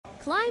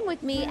Climb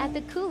with me at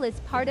the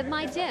coolest part of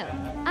my gym.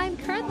 I'm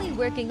currently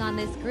working on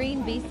this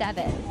green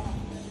V7.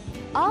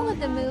 All of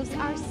the moves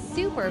are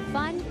super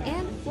fun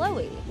and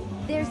flowy.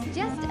 There's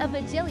just a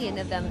bajillion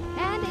of them,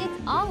 and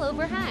it's all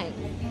overhang.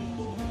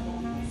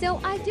 So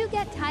I do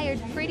get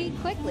tired pretty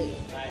quickly.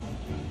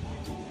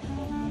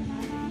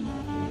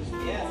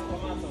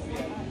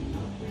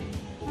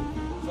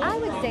 I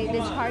would say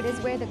this part is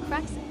where the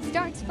crux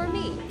starts for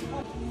me.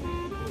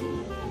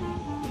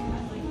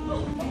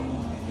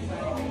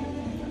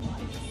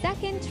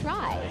 Second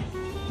try.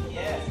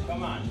 Yes,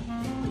 come on.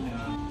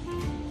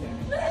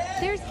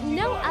 There's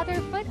no other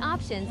foot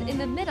options in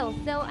the middle,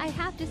 so I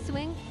have to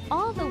swing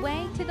all the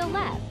way to the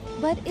left,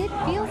 but it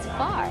feels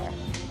far.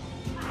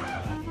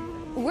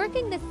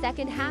 Working the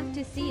second half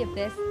to see if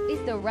this is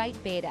the right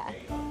beta.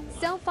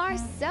 So far,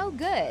 so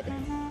good.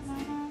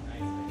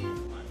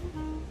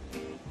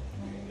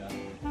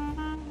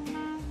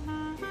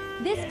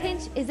 This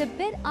pinch is a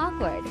bit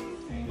awkward.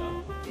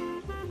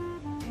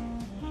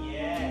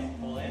 Yes,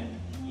 pull in.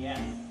 Yes.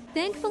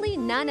 Thankfully,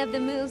 none of the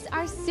moves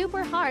are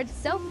super hard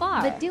so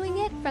far, but doing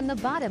it from the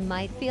bottom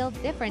might feel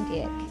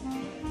different-ick.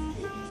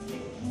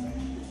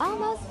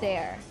 Almost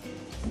there.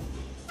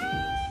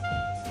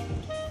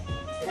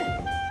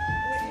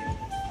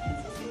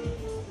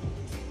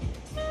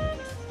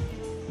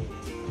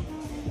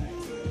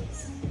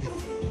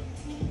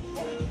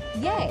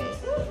 Yay!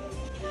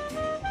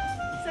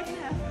 Second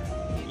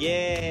half.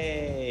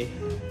 Yay!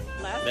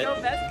 Let's go,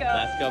 let's go.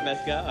 Let's go,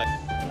 let's go.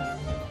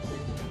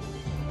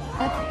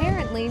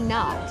 Apparently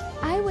not.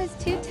 I was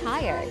too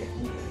tired.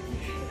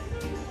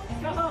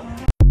 Go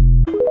home.